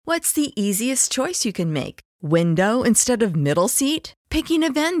What's the easiest choice you can make? Window instead of middle seat? Picking a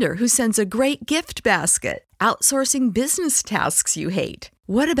vendor who sends a great gift basket? Outsourcing business tasks you hate?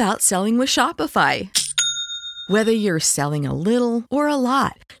 What about selling with Shopify? Whether you're selling a little or a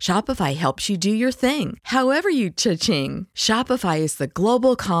lot, Shopify helps you do your thing, however you cha-ching. Shopify is the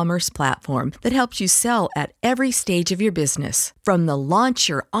global commerce platform that helps you sell at every stage of your business. From the launch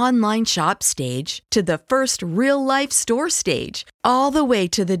your online shop stage to the first real-life store stage, all the way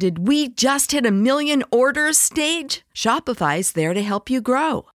to the did we just hit a million orders stage. Shopify's there to help you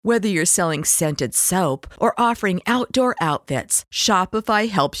grow. Whether you're selling scented soap or offering outdoor outfits, Shopify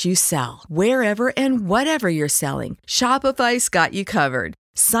helps you sell. Wherever and whatever you're selling, Shopify's got you covered.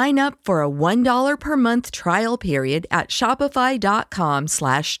 Sign up for a $1 per month trial period at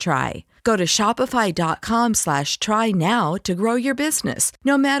shopify.com/try. Go to shopify.com/try now to grow your business,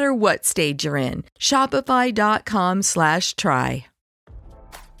 no matter what stage you're in. Shopify.com/try.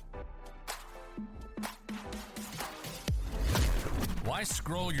 Why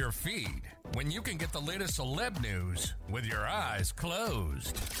scroll your feed when you can get the latest celeb news with your eyes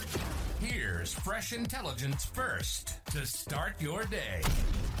closed? Here's fresh intelligence first to start your day.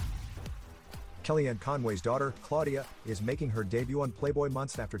 Kellyanne Conway's daughter, Claudia, is making her debut on Playboy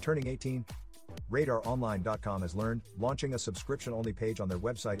months after turning 18. RadarOnline.com has learned, launching a subscription-only page on their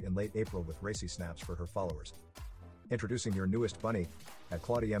website in late April with racy snaps for her followers. Introducing your newest bunny, at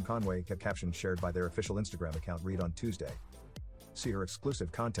Claudia M. Conway, a caption shared by their official Instagram account read on Tuesday. See her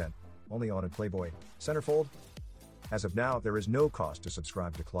exclusive content, only on at Playboy, Centerfold. As of now, there is no cost to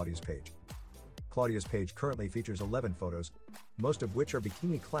subscribe to Claudia's page. Claudia's page currently features 11 photos, most of which are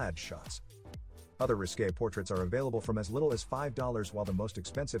bikini-clad shots. Other risque portraits are available from as little as $5, while the most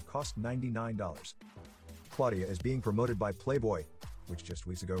expensive cost $99. Claudia is being promoted by Playboy, which just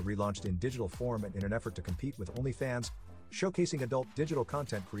weeks ago relaunched in digital form and in an effort to compete with OnlyFans, showcasing adult digital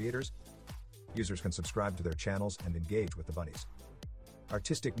content creators. Users can subscribe to their channels and engage with the bunnies.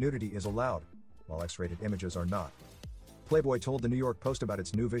 Artistic nudity is allowed, while X-rated images are not. Playboy told the New York Post about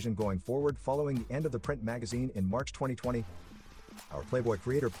its new vision going forward following the end of the print magazine in March 2020. Our Playboy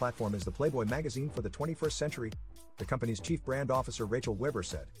creator platform is the Playboy magazine for the 21st century, the company's chief brand officer Rachel Weber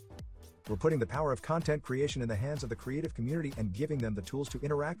said. We're putting the power of content creation in the hands of the creative community and giving them the tools to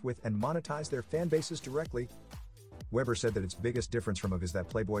interact with and monetize their fan bases directly. Weber said that its biggest difference from is that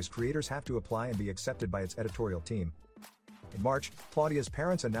Playboy's creators have to apply and be accepted by its editorial team. In March, Claudia's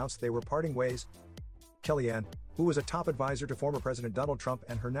parents announced they were parting ways. Kellyanne, who was a top advisor to former President Donald Trump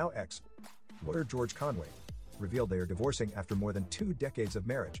and her now ex-lawyer George Conway, revealed they are divorcing after more than 2 decades of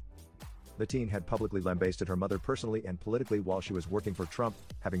marriage. The teen had publicly lambasted her mother personally and politically while she was working for Trump,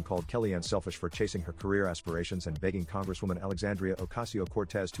 having called Kellyanne selfish for chasing her career aspirations and begging Congresswoman Alexandria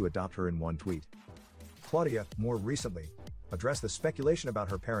Ocasio-Cortez to adopt her in one tweet. Claudia, more recently, addressed the speculation about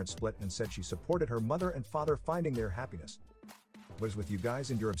her parents' split and said she supported her mother and father finding their happiness. What is with you guys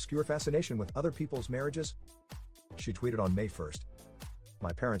and your obscure fascination with other people's marriages? She tweeted on May 1st.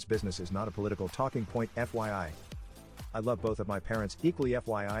 My parents' business is not a political talking point, FYI. I love both of my parents equally,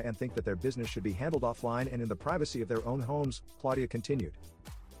 FYI, and think that their business should be handled offline and in the privacy of their own homes, Claudia continued.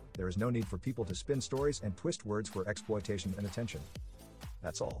 There is no need for people to spin stories and twist words for exploitation and attention.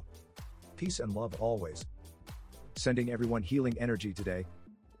 That's all. Peace and love always. Sending everyone healing energy today.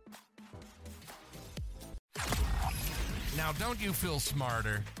 Now, don't you feel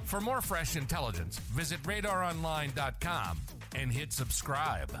smarter? For more fresh intelligence, visit RadarOnline.com and hit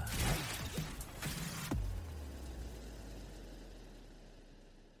subscribe.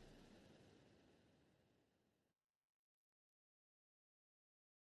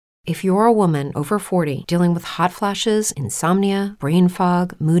 If you're a woman over 40 dealing with hot flashes, insomnia, brain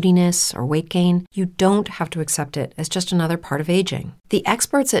fog, moodiness, or weight gain, you don't have to accept it as just another part of aging. The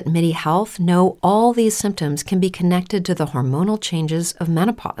experts at MIDI Health know all these symptoms can be connected to the hormonal changes of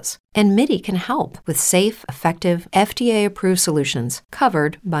menopause. And MIDI can help with safe, effective, FDA-approved solutions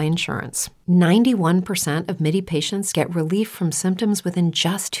covered by insurance. 91% of MIDI patients get relief from symptoms within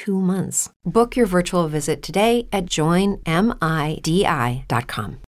just 2 months. Book your virtual visit today at joinmidi.com.